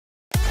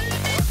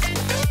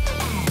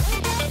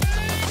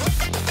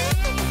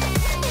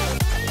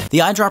The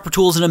eyedropper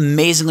tool is an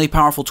amazingly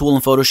powerful tool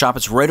in Photoshop.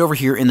 It's right over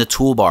here in the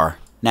toolbar.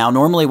 Now,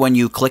 normally when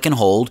you click and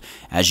hold,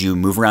 as you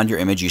move around your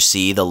image, you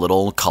see the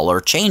little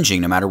color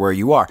changing no matter where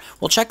you are.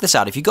 Well, check this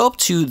out. If you go up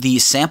to the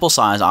sample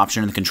size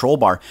option in the control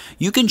bar,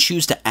 you can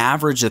choose to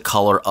average the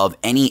color of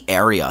any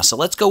area. So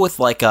let's go with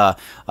like a,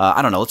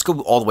 I don't know, let's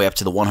go all the way up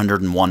to the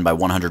 101 by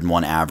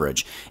 101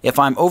 average. If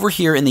I'm over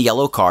here in the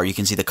yellow car, you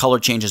can see the color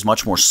changes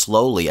much more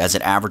slowly as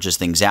it averages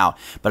things out.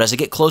 But as I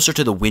get closer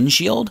to the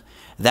windshield,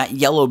 that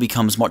yellow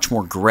becomes much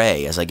more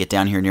gray. As I get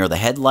down here near the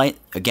headlight,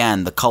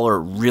 again, the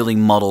color really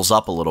muddles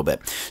up a little bit.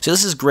 So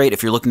this is great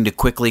if you're looking to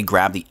quickly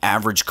grab the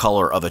average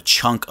color of a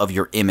chunk of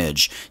your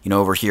image. You know,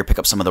 over here, pick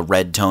up some of the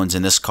red tones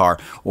in this car,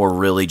 or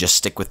really just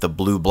stick with the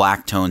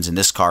blue-black tones in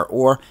this car,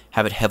 or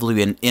have it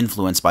heavily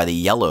influenced by the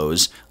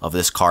yellows of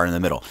this car in the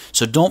middle.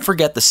 So don't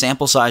forget the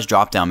sample size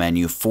drop-down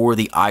menu for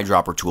the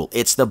eyedropper tool.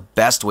 It's the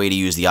best way to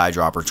use the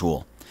eyedropper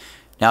tool.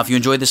 Now, if you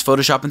enjoyed this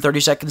Photoshop in 30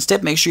 seconds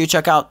tip, make sure you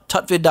check out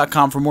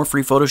tutvid.com for more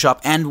free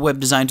Photoshop and web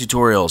design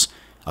tutorials.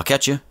 I'll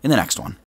catch you in the next one.